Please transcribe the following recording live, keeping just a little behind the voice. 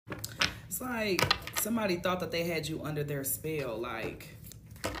It's like somebody thought that they had you under their spell. Like,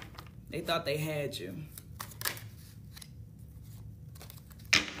 they thought they had you.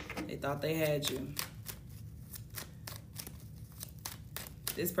 They thought they had you.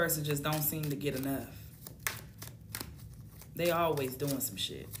 This person just don't seem to get enough. They always doing some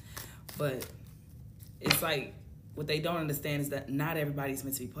shit. But it's like, what they don't understand is that not everybody's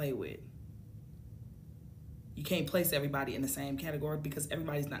meant to be played with. You can't place everybody in the same category because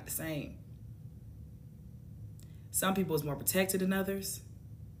everybody's not the same. Some people is more protected than others.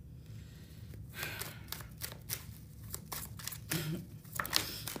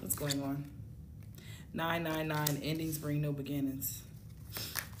 What's going on? 999, endings bring new beginnings.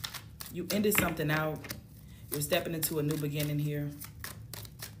 You ended something out. You're stepping into a new beginning here.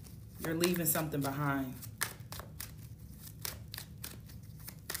 You're leaving something behind.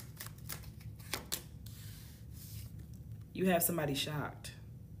 You have somebody shocked.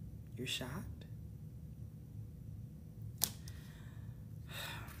 You're shocked?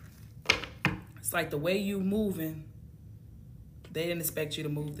 It's like the way you moving, they didn't expect you to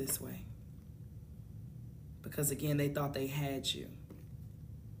move this way. Because again, they thought they had you.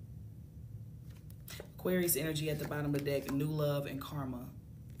 Aquarius energy at the bottom of the deck, new love and karma.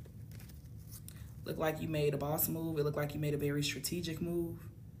 Look like you made a boss move. It looked like you made a very strategic move.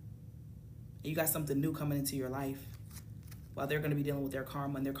 You got something new coming into your life. While they're going to be dealing with their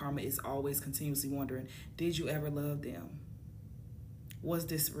karma, and their karma is always continuously wondering, did you ever love them? Was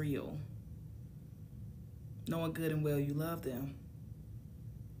this real? Knowing good and well you love them.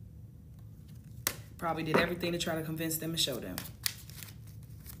 Probably did everything to try to convince them and show them.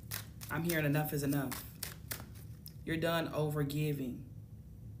 I'm hearing enough is enough. You're done over giving,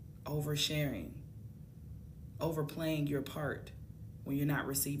 over sharing, overplaying your part when you're not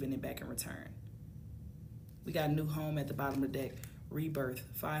receiving it back in return. We got a new home at the bottom of the deck. Rebirth,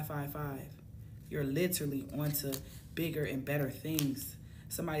 555. You're literally onto bigger and better things.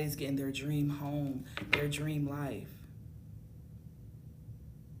 Somebody's getting their dream home, their dream life.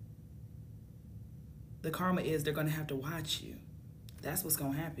 The karma is they're going to have to watch you. That's what's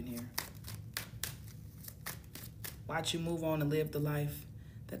going to happen here. Watch you move on and live the life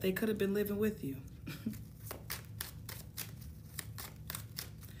that they could have been living with you.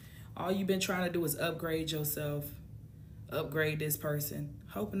 All you've been trying to do is upgrade yourself, upgrade this person,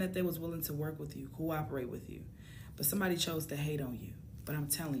 hoping that they was willing to work with you, cooperate with you. But somebody chose to hate on you. But I'm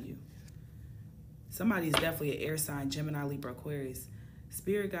telling you, somebody's definitely an air sign, Gemini, Libra, Aquarius.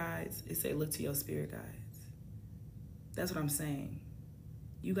 Spirit guides, it say look to your spirit guides. That's what I'm saying.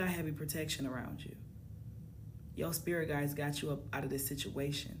 You got heavy protection around you. Your spirit guides got you up out of this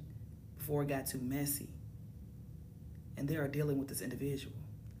situation before it got too messy. And they are dealing with this individual.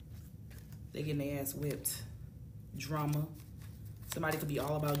 They getting their ass whipped. Drama. Somebody could be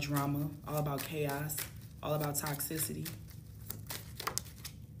all about drama, all about chaos, all about toxicity.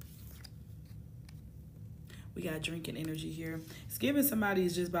 We got drinking energy here. It's giving somebody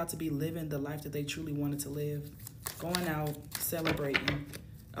is just about to be living the life that they truly wanted to live. Going out, celebrating,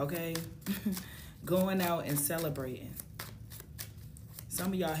 okay? Going out and celebrating.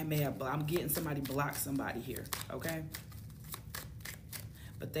 Some of y'all may have, I'm getting somebody block somebody here, okay?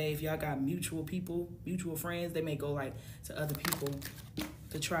 But if y'all got mutual people, mutual friends, they may go like to other people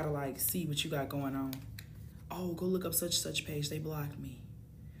to try to like see what you got going on. Oh, go look up such and such page, they blocked me.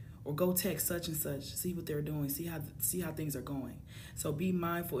 Or go text such and such, see what they're doing, see how things are going. So be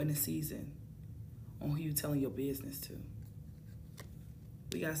mindful in the season on who you telling your business to.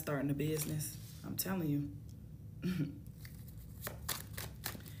 We got starting a business, I'm telling you.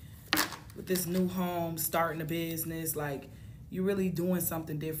 With this new home, starting a business, like you're really doing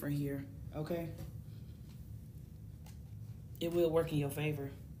something different here, okay? It will work in your favor.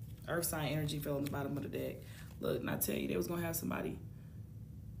 Earth sign energy fell on the bottom of the deck. Look, and I tell you, they was gonna have somebody,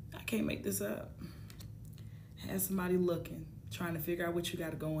 I can't make this up. Have somebody looking, trying to figure out what you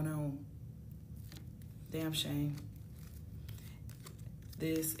got going on. Damn shame.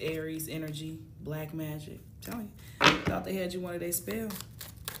 This Aries energy, black magic. I'm telling you, thought they had you under their spell.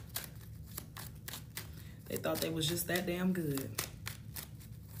 They thought they was just that damn good.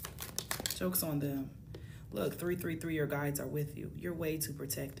 Joke's on them. Look, 333, your guides are with you. You're way too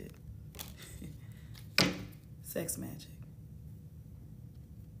protected. Sex magic.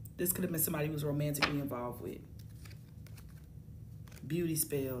 This could have been somebody who was romantically involved with. Beauty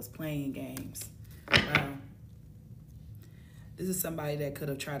spells, playing games. Wow. This is somebody that could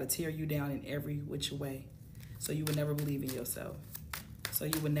have tried to tear you down in every which way. So you would never believe in yourself. So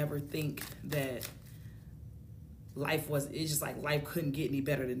you would never think that it's just like life couldn't get any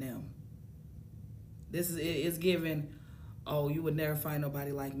better than them. It's given, oh, you would never find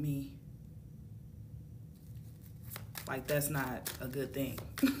nobody like me. Like, that's not a good thing.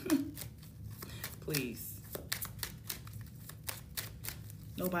 Please.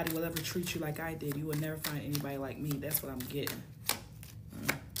 Nobody will ever treat you like I did. You will never find anybody like me. That's what I'm getting.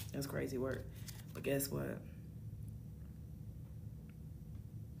 That's crazy work. But guess what?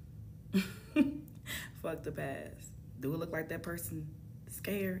 Fuck the past. Do it look like that person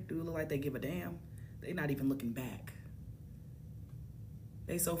scared? Do it look like they give a damn? They not even looking back.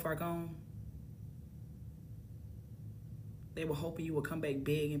 They so far gone. They were hoping you would come back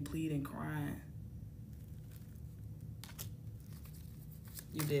big and plead and crying.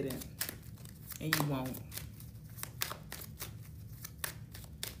 You didn't. And you won't.